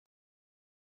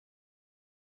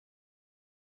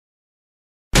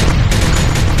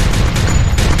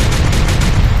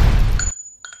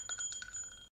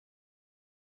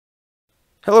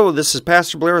Hello, this is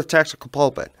Pastor Blair with Tactical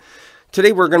Pulpit.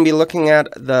 Today we're going to be looking at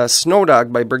the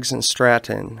SNOWDOG by Briggs and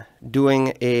Stratton,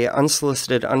 doing a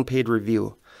unsolicited, unpaid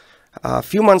review. A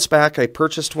few months back I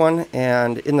purchased one,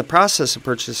 and in the process of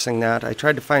purchasing that I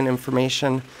tried to find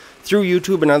information through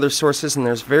YouTube and other sources, and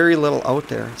there's very little out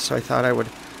there, so I thought I would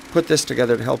put this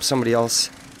together to help somebody else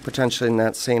potentially in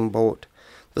that same boat.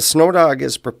 The SNOWDOG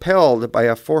is propelled by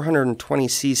a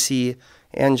 420cc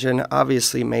engine,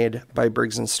 obviously made by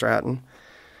Briggs and Stratton.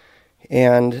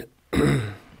 And what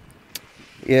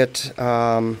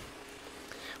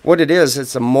it is,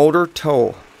 it's a motor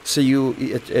tow. So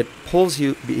it pulls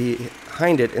you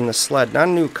behind it in the sled. Not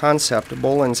a new concept.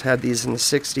 Boland's had these in the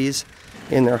 60s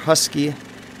in their Husky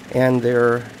and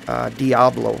their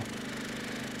Diablo.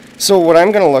 So what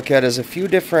I'm going to look at is a few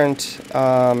different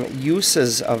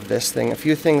uses of this thing, a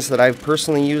few things that I've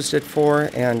personally used it for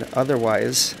and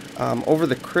otherwise. Over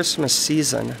the Christmas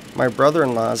season, my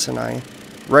brother-in-laws and I,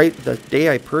 right the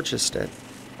day I purchased it,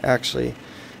 actually,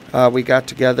 we got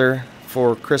together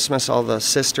for Christmas, all the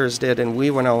sisters did, and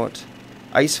we went out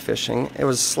ice fishing. It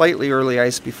was slightly early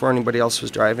ice before anybody else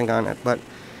was driving on it, but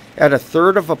at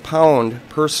 1/3 of a pound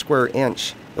per square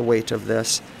inch, the weight of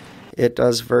this, it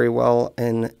does very well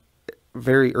in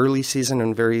very early season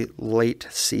and very late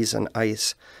season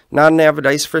ice. Not an avid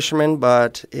ice fisherman,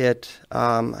 but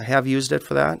I have used it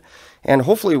for that, and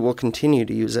hopefully we'll continue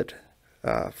to use it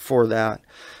for that.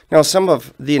 Now, some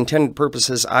of the intended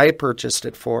purposes I purchased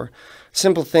it for,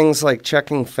 simple things like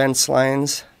checking fence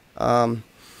lines. I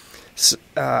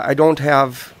don't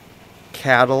have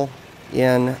cattle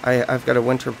in, I've got a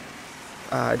winter,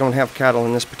 I don't have cattle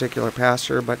in this particular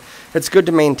pasture, but it's good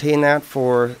to maintain that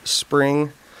for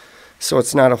spring, so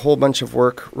it's not a whole bunch of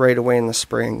work right away in the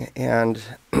spring. And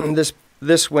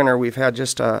this winter we've had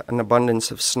just an abundance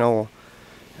of snow,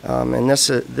 and this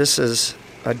is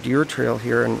a deer trail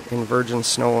here in virgin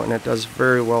snow, and it does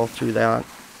very well through that.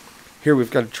 Here we've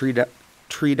got a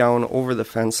tree down over the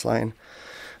fence line.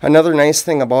 Another nice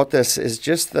thing about this is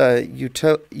just the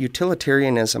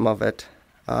utilitarianism of it.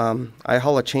 I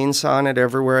haul a chainsaw on it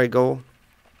everywhere I go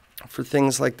for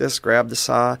things like this. Grab the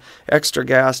saw, extra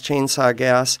gas, chainsaw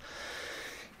gas.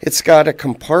 It's got a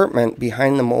compartment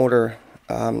behind the motor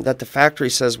that the factory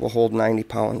says will hold 90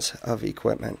 pounds of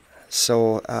equipment.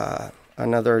 So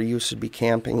another use would be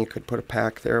camping. You could put a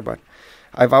pack there, but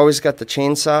I've always got the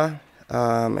chainsaw,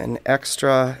 an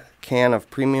extra can of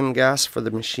premium gas for the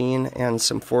machine, and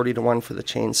some 40-to-1 for the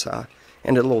chainsaw,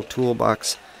 and a little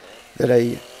toolbox that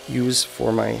I use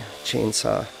for my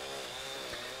chainsaw.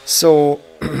 So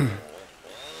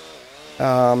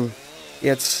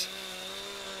it's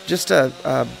just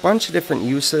a bunch of different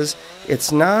uses.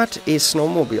 It's not a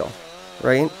snowmobile,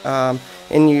 right?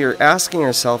 And you're asking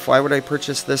yourself, why would I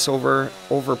purchase this over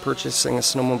purchasing a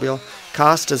snowmobile?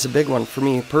 Cost is a big one for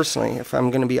me personally, if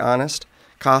I'm going to be honest.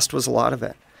 Cost was a lot of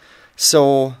it.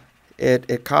 So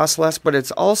it costs less, but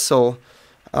it's also,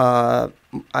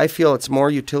 I feel it's more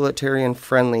utilitarian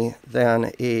friendly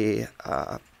than a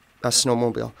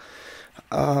snowmobile.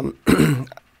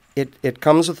 It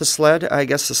comes with a sled. I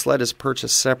guess the sled is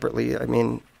purchased separately. I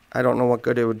mean, I don't know what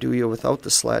good it would do you without the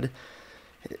sled,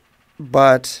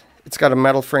 but it's got a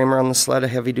metal framer on the sled, a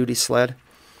heavy-duty sled,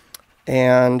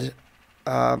 and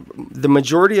the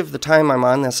majority of the time I'm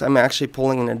on this, I'm actually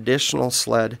pulling an additional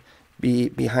sled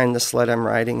behind the sled I'm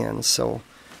riding in. So,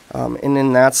 and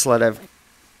in that sled I've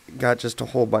got just a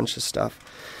whole bunch of stuff.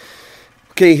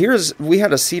 Okay, we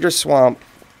had a cedar swamp,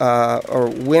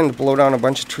 or wind blow down a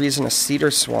bunch of trees in a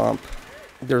cedar swamp.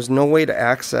 There's no way to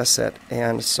access it,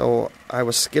 and so I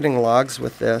was skidding logs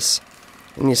with this.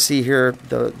 And you see here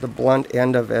the blunt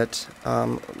end of it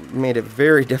made it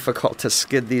very difficult to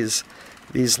skid these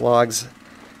logs.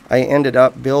 I ended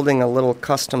up building a little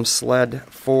custom sled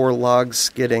for log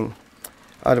skidding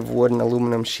out of wood and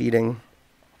aluminum sheeting.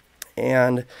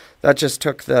 And that just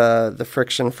took the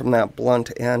friction from that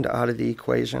blunt end out of the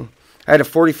equation. I had a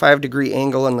 45-degree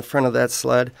angle in the front of that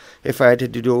sled. If I had to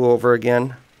do over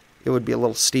again, it would be a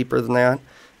little steeper than that.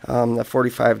 The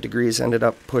 45 degrees ended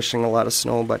up pushing a lot of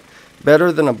snow, but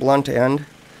better than a blunt end.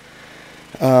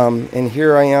 And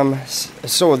here I am.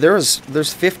 So there's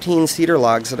 15 cedar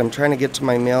logs that I'm trying to get to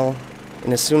my mill,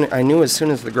 and I knew as soon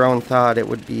as the ground thawed it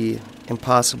would be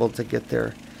impossible to get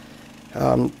there.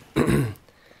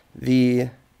 The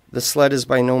sled is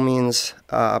by no means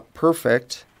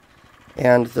perfect,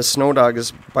 and the SNOWDOG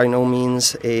is by no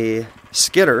means a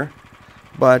skidder,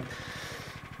 but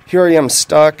here I am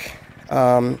stuck.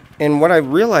 And what I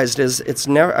realized is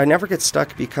I never get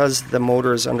stuck because the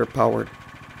motor is underpowered.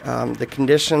 The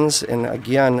conditions, and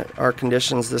again, our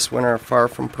conditions this winter are far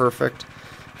from perfect.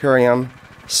 Here I am,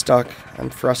 stuck. I'm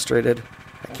frustrated.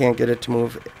 can't get it to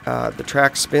move. The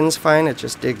track spins fine, it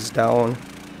just digs down.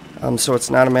 So it's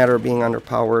not a matter of being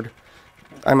underpowered.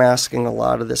 I'm asking a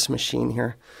lot of this machine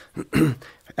here.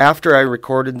 After I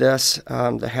recorded this,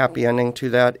 the happy ending to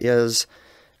that is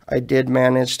I did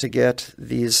manage to get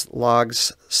these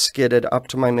logs skidded up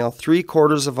to my mill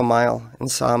 3/4 of a mile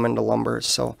and saw them into lumber.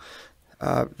 So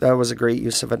that was a great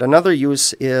use of it. Another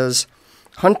use is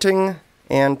hunting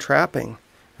and trapping,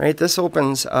 right? This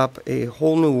opens up a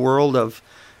whole new world of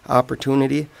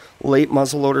opportunity. Late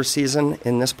muzzleloader season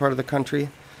in this part of the country,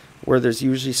 where there's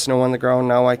usually snow on the ground,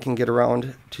 now I can get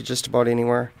around to just about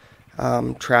anywhere.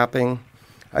 Trapping,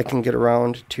 I can get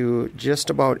around to just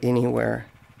about anywhere,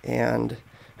 and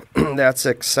that's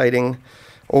exciting.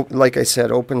 Like I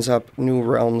said, opens up new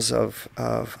realms of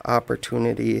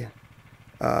opportunity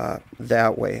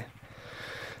that way.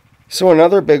 So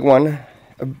another big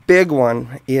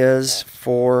one is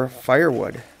for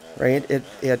firewood, right?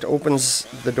 It opens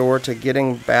the door to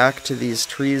getting back to these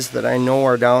trees that I know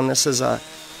are down. This is a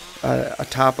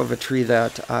top of a tree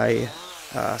that I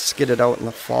skidded out in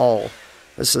the fall.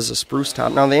 This is a spruce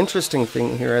top. Now the interesting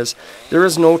thing here is there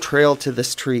is no trail to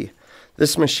this tree.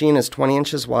 This machine is 20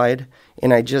 inches wide,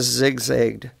 and I just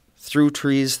zigzagged through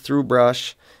trees, through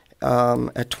brush,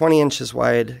 at 20 inches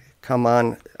wide. Come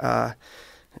on,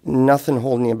 nothing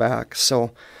holding you back.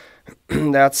 So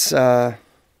that's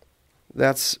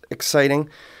exciting.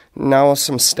 Now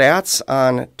some stats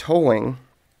on towing.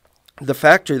 The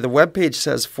factory, the webpage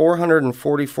says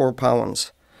 444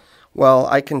 pounds. Well,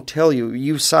 I can tell you,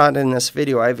 you saw it in this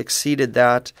video, I've exceeded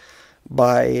that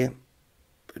by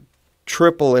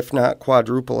triple, if not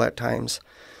quadruple at times.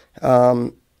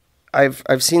 I've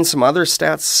seen some other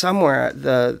stats somewhere.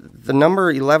 The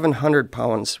number 1,100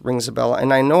 pounds rings a bell,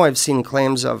 and I know I've seen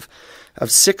claims of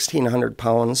 1,600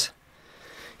 pounds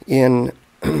in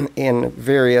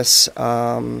various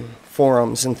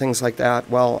forums and things like that.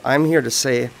 Well, I'm here to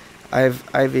say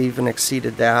I've even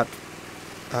exceeded that.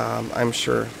 I'm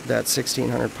sure that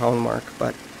 1,600 pound mark,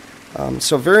 but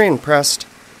so very impressed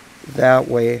that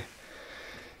way.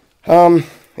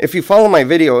 If you follow my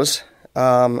videos,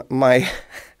 I've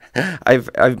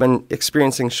been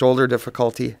experiencing shoulder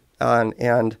difficulty,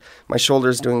 and my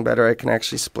shoulder's doing better. I can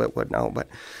actually split wood now, but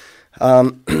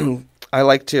I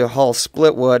like to haul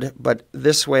split wood, but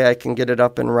this way I can get it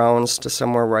up in rounds to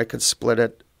somewhere where I could split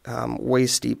it.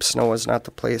 Waist deep snow is not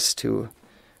the place to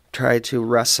try to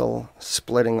wrestle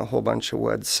splitting a whole bunch of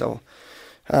wood. So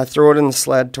throw it in the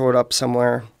sled, tow it up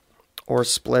somewhere, or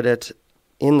split it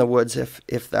in the woods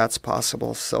if that's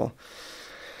possible. So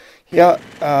yeah,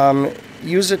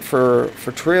 use it for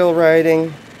trail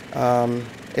riding.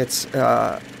 It's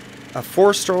a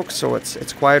 4-stroke, so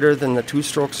it's quieter than the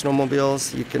 2-stroke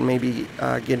snowmobiles. You can maybe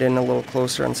get in a little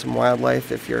closer on some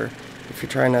wildlife if you're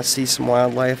trying to see some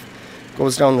wildlife.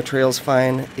 Goes down the trails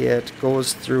fine. It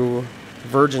goes through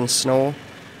virgin snow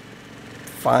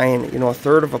fine,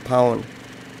 1/3 of a pound.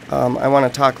 I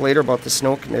want to talk later about the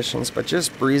snow conditions, but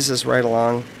just breezes right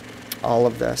along all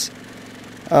of this.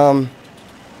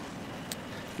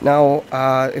 Now,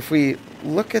 if we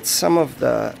look at some of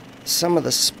the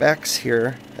specs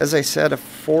here, as I said, a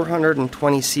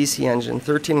 420 cc engine,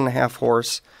 13.5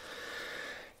 horse,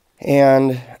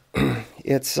 and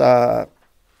it's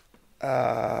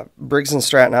Briggs and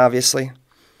Stratton, obviously.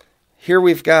 Here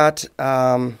we've got,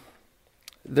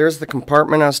 there's the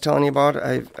compartment I was telling you about.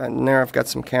 And there I've got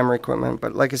some camera equipment,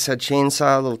 but like I said,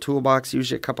 chainsaw, a little toolbox,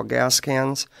 usually a couple gas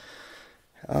cans.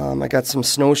 I got some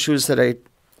snowshoes that I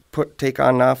take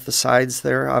on and off the sides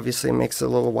there. Obviously it makes it a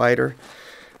little wider.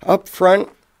 Up front,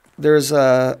 there's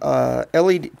a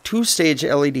LED, 2-stage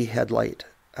LED headlight.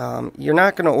 You're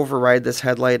not going to override this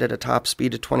headlight at a top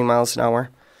speed of 20 miles an hour.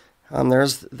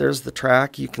 There's the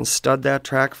track. You can stud that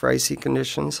track for icy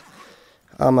conditions.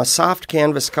 A soft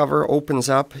canvas cover opens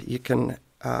up. You can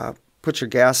put your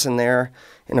gas in there,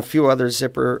 and a few other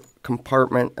zipper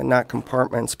not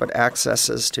compartments, but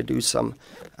accesses to do some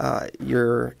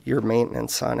your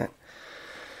maintenance on it.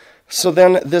 So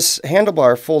then this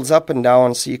handlebar folds up and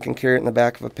down so you can carry it in the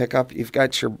back of a pickup. You've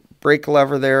got your brake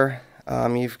lever there.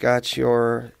 You've got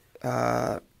your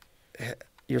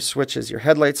switches, your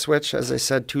headlight switch, as I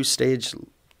said, 2-stage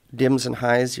dims and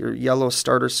highs, your yellow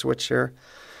starter switch here.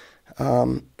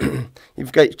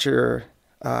 You've got your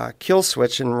kill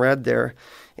switch in red there.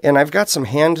 And I've got some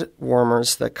hand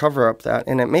warmers that cover up that,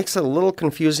 and it makes it a little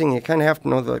confusing. You kind of have to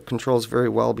know the controls very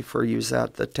well before you use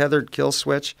that. The tethered kill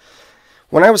switch.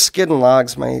 When I was skidding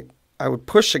logs, I would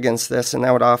push against this, and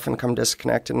that would often come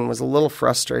disconnected, and it was a little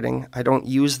frustrating. I don't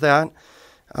use that.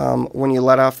 When you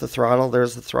let off the throttle,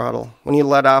 there's the throttle. When you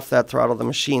let off that throttle, the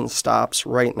machine stops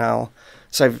right now.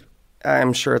 So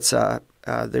I'm sure it's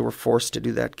they were forced to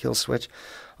do that kill switch.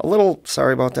 A little,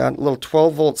 sorry about that, a little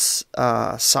 12-volt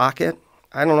socket.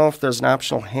 I don't know if there's an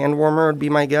optional hand warmer, would be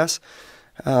my guess.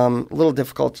 A little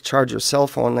difficult to charge your cell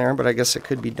phone there, but I guess it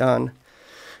could be done.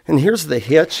 And here's the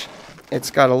hitch.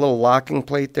 It's got a little locking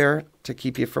plate there to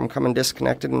keep you from coming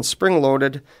disconnected, and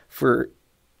spring-loaded for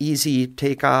easy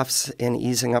takeoffs and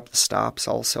easing up the stops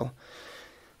also.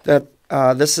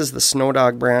 This is the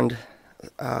SNOWDOG brand.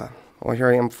 Well,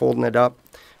 here I am folding it up.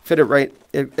 Fit it right.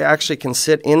 It actually can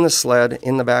sit in the sled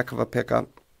in the back of a pickup.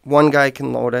 One guy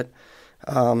can load it.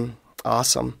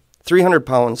 Awesome. 300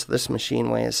 pounds this machine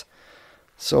weighs.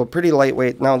 So pretty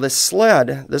lightweight. Now this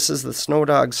sled, this is the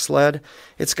SNOWDOG sled.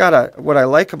 It's got what I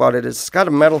like about it is it's got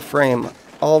a metal frame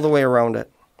all the way around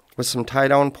it with some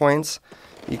tie-down points.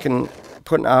 You can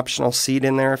put an optional seat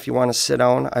in there if you want to sit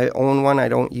down. I own one. I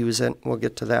don't use it. We'll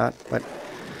get to that. But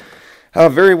a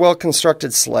very well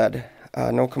constructed sled.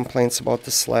 No complaints about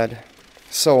the sled.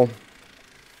 So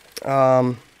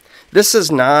this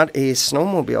is not a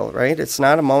snowmobile, right? It's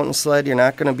not a mountain sled. You're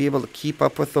not going to be able to keep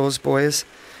up with those boys.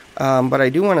 But I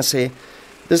do want to say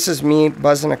this is me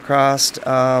buzzing across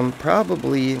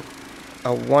probably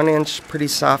a 1-inch pretty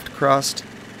soft crust,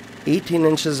 18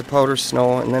 inches of powder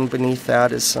snow, and then beneath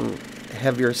that is some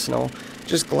heavier snow,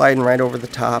 just gliding right over the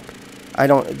top.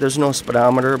 There's no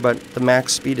speedometer, but the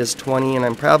max speed is 20, and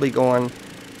I'm probably going,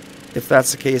 if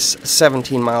that's the case,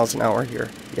 17 miles an hour here,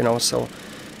 so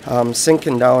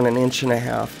sinking down 1.5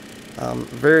 inches.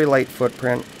 Very light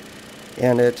footprint,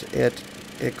 and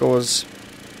it goes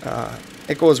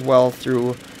well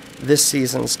through this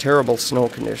season's terrible snow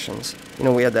conditions.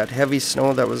 We had that heavy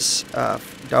snow that was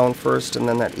down first, and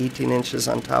then that 18 inches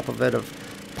on top of it of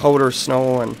powder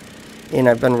snow, and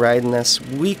I've been riding this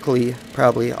weekly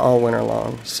probably all winter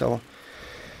long. So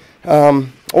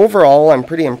overall, I'm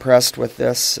pretty impressed with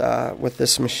this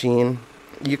machine.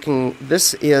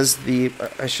 This is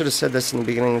I should have said this in the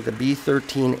beginning, the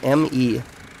B13ME.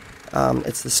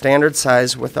 It's the standard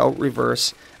size without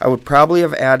reverse. I would probably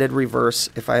have added reverse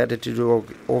if I had to do it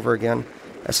over again,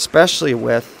 especially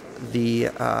with the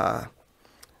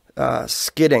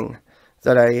skidding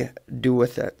that I do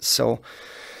with it. So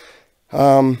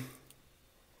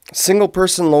single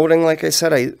person loading, like I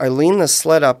said, I lean the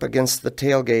sled up against the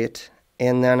tailgate,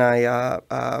 and then I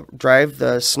drive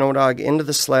the SNOWDOG into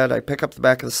the sled. I pick up the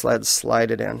back of the sled,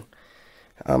 slide it in.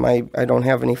 I don't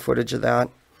have any footage of that.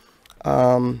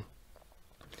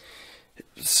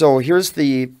 So here's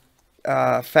the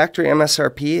factory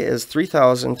MSRP is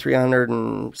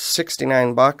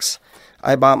 $3,369.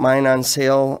 I bought mine on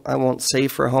sale. I won't say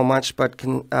for how much, but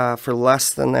for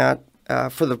less than that.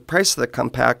 For the price of the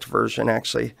compact version,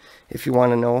 actually, if you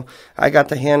want to know. I got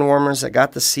the hand warmers. I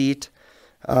got the seat.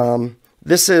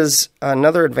 This is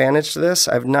another advantage to this.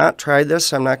 I've not tried this,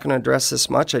 so I'm not going to address this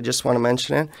much. I just want to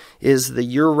mention it, is the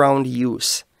year-round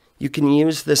use. You can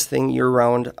use this thing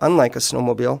year-round, unlike a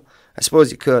snowmobile. I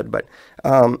suppose you could, but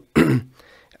I'm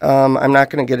not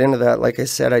going to get into that. Like I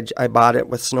said, I bought it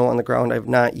with snow on the ground. I've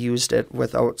not used it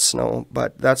without snow,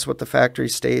 but that's what the factory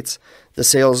states. The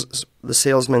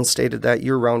salesman stated that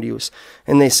year-round use,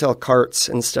 and they sell carts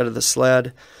instead of the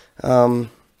sled. A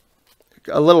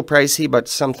little pricey, but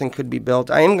something could be built.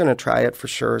 I am going to try it for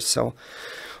sure. So,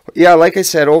 yeah, like I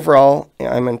said, overall,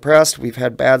 I'm impressed. We've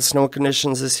had bad snow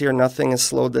conditions this year. Nothing has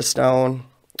slowed this down.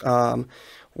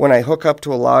 When I hook up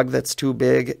to a log that's too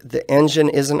big, the engine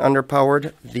isn't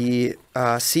underpowered. The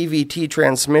CVT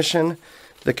transmission,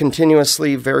 the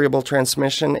continuously variable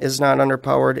transmission, is not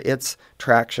underpowered. It's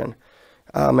traction.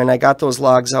 And I got those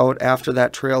logs out after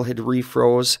that trail had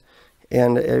refroze,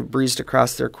 and it breezed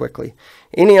across there quickly.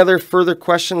 Any other further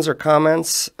questions or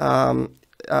comments,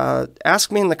 ask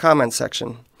me in the comment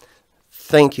section.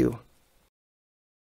 Thank you.